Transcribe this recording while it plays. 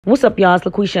What's up, y'all? It's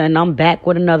LaQuisha, and I'm back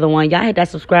with another one. Y'all hit that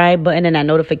subscribe button and that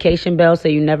notification bell so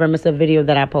you never miss a video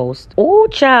that I post. Ooh,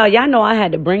 child, y'all know I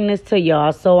had to bring this to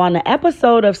y'all. So on the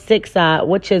episode of Cixot,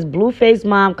 which is Blueface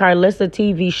mom Karlissa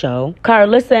TV show,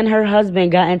 Karlissa and her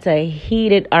husband got into a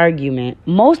heated argument.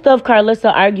 Most of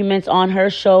Karlissa arguments on her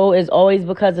show is always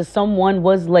because of someone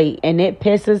was late, and it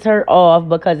pisses her off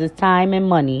because it's time and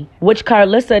money, which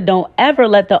Karlissa don't ever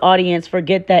let the audience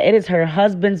forget that it is her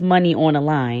husband's money on the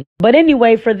line. But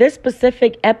anyway, for this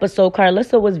specific episode,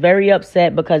 Karlissa was very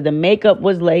upset because the makeup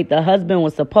was late. The husband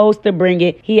was supposed to bring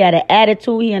it. He had an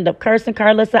attitude. He ended up cursing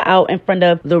Karlissa out in front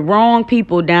of the wrong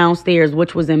people downstairs,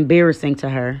 which was embarrassing to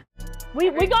her.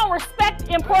 We gonna respect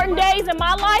important days in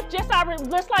my life just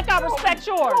like I respect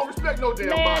yours. You don't respect no damn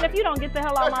body. Man, if you don't get the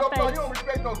hell out of my face. You don't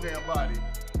respect no damn body.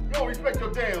 You don't respect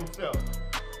your damn self.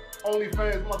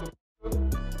 OnlyFans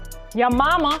motherfucker. Your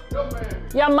mama.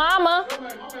 Your mama. My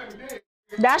man dead.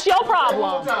 That's your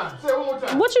problem. Say it one more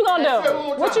time. What you gonna do?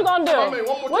 What you gonna do?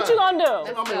 What you gonna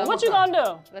do? What you gonna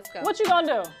do? Let's go. What you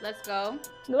gonna do? Let's go. I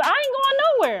ain't going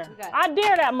nowhere. I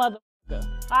dare that motherfucker.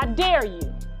 I dare you.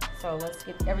 So let's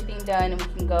get everything done and we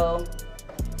can go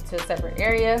to a separate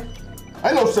area.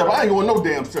 Ain't no separate. I ain't going no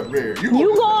damn separate area.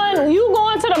 You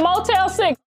going to the Motel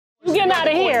 6. You getting out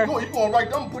of here. You going right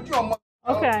there. I'm gonna put you on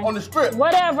on the strip.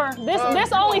 Whatever. This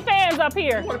OnlyFans up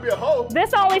here. You wanna be a hoe?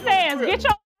 This OnlyFans. Get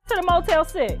your to the Motel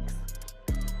 6.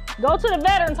 Go to the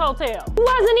Veterans Hotel. You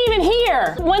wasn't even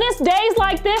here. When it's days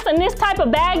like this and this type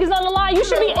of bag is on the line, you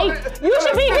should be here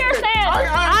saying,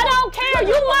 I don't care,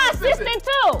 you my assistant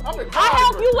too. I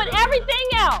help you with everything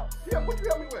else. Yeah, what you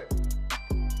help me with?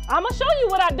 I'm gonna show you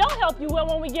what I don't help you with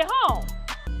when we get home.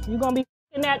 You gonna be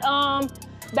in that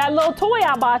little toy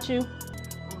I bought you.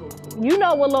 You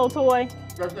know what little toy.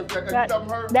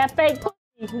 That fake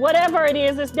pussy, whatever it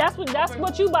is, that's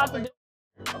what you about to do.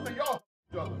 I think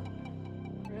y'all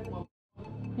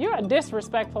You're a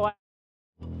disrespectful ass.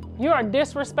 You are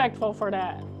disrespectful for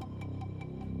that.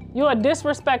 You are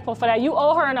disrespectful for that. You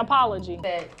owe her an apology.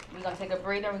 We're gonna take a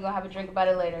breather, we're gonna have a drink about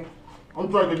it later.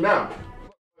 I'm drinking now.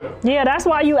 Yeah, that's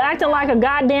why you acting like a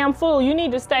goddamn fool. You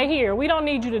need to stay here. We don't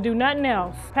need you to do nothing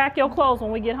else. Pack your clothes when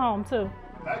we get home too.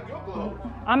 Pack your clothes?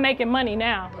 I'm making money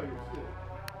now.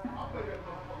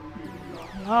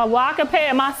 Oh, well, I can pay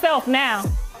it myself now.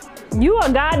 You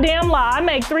a goddamn lie. I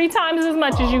make 3 times as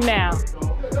much as you now.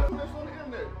 It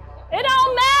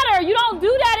don't matter. You don't do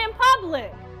that in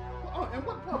public. In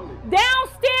what public?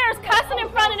 Downstairs cussing in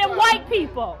front of them white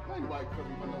people.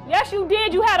 Yes, you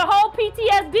did. You had a whole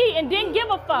PTSD and didn't give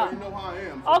a fuck. You know how I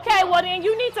am. Okay, well then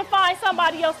you need to find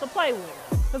somebody else to play with.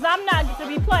 Because I'm not to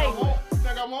be played with. You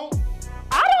think I won't? Do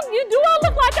I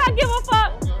look like I give a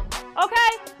fuck?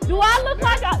 Okay? Do I look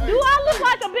like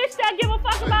a bitch that give a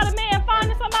fuck about a man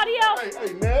finding somebody else?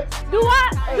 Hey, next. Do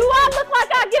I look like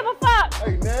I give a fuck?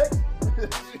 Hey, next.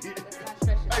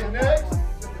 Hey, next.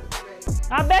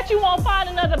 I bet you won't find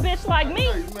another bitch like me.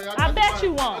 I bet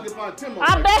you won't.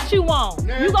 I bet you won't.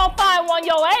 You gonna find one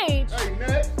your age. Hey,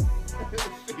 next.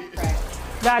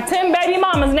 Got 10 baby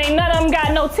mamas and ain't none of them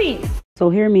got no teeth. So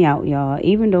hear me out, y'all.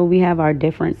 Even though we have our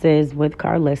differences with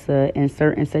Karlissa in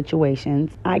certain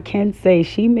situations, I can say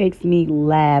she makes me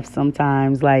laugh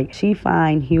sometimes. Like, she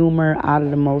find humor out of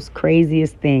the most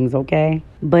craziest things, okay?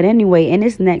 But anyway, in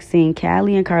this next scene,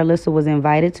 Callie and Karlissa was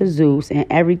invited to Zeus and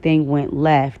everything went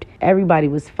left. Everybody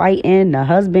was fighting. The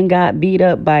husband got beat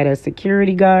up by the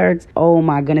security guards. Oh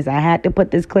my goodness, I had to put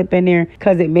this clip in there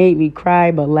because it made me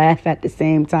cry but laugh at the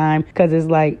same time because it's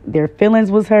like their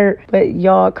feelings was hurt. But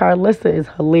y'all, Karlissa is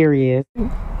hilarious.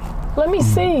 Let me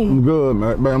see. I'm good,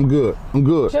 man. I'm good. I'm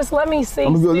good. Just let me see.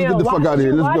 I'm good. Let's get the fuck out of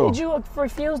here. Let's go. Why did you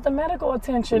refuse the medical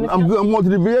attention? I'm good. I'm going to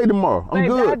the VA tomorrow. I'm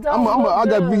good. I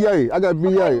got VA. I got VA.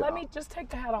 Okay, let me just take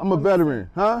the hat off. I'm a veteran,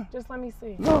 huh? Just let me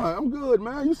see. No, I'm good,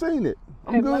 man. You seen it.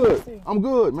 I'm good. I'm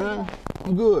good, man.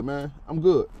 I'm good, man. I'm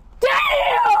good.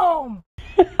 Damn!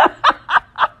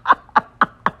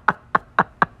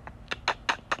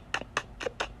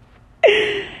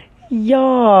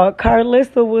 Y'all,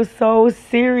 Karlissa was so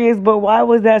serious, but why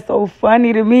was that so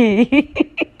funny to me?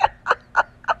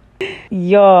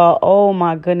 Y'all, oh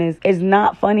my goodness. It's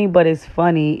not funny, but it's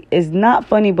funny. It's not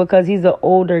funny because he's an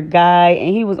older guy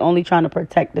and he was only trying to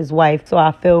protect his wife, so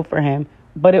I feel for him.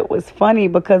 But it was funny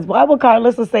because why would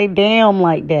Karlissa say damn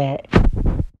like that?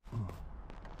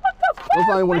 What the fuck,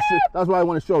 That's why I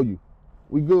want to show you.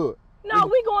 We good. No,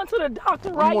 we going to the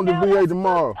doctor right now. I'm going to the VA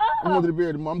tomorrow. I'm going to the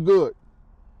VA tomorrow. I'm good.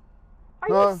 Are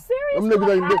you serious?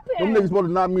 Them niggas supposed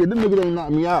to knock me out. Them niggas ain't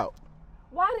knock me out.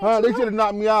 Why did They should have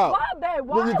knocked me out. Why, babe?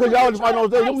 Why? Because y'all just fighting on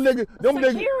stage. Them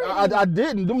niggas, I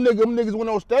didn't. Them niggas went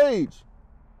on stage.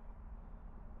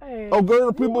 Hey, Oh,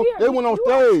 girl, people, they went on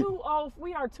stage.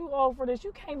 We are too old for this.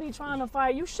 You can't be trying to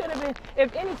fight. You should have been,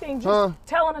 if anything, just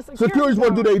telling us. Security's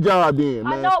supposed to do their job then,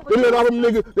 man. I know, but they let all them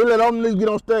niggas get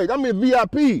on stage. I'm in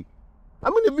VIP.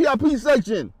 I'm in the VIP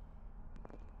section.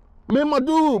 Me and my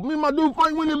dude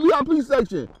Frank went in the VIP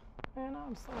section. Man,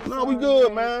 I'm so No, sorry, we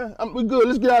good, man. We good.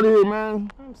 Let's get out of here, man.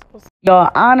 I'm so sorry.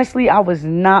 Y'all, honestly, I was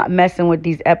not messing with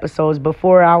these episodes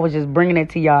before. I was just bringing it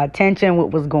to y'all attention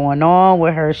what was going on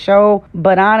with her show.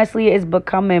 But honestly, it's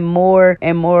becoming more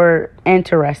and more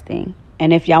interesting.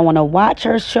 And if y'all want to watch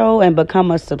her show and become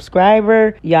a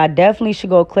subscriber, y'all definitely should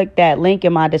go click that link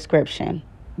in my description.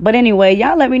 But anyway,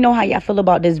 y'all let me know how y'all feel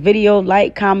about this video.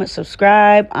 Like, comment,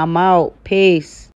 subscribe. I'm out. Peace.